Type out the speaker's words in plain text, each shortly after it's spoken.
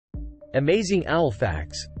Amazing owl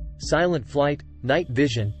facts: silent flight, night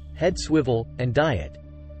vision, head swivel, and diet.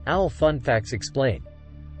 Owl fun facts explain.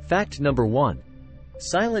 Fact number 1.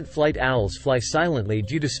 Silent flight owls fly silently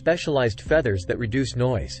due to specialized feathers that reduce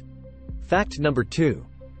noise. Fact number 2.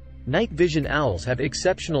 Night vision owls have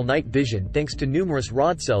exceptional night vision thanks to numerous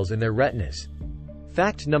rod cells in their retinas.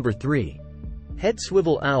 Fact number 3. Head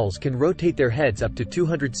swivel owls can rotate their heads up to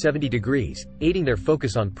 270 degrees, aiding their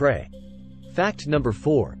focus on prey. Fact number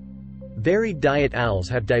 4. Varied diet owls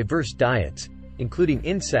have diverse diets, including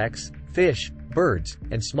insects, fish, birds,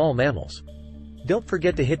 and small mammals. Don't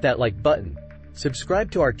forget to hit that like button,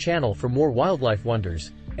 subscribe to our channel for more wildlife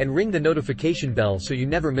wonders, and ring the notification bell so you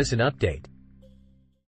never miss an update.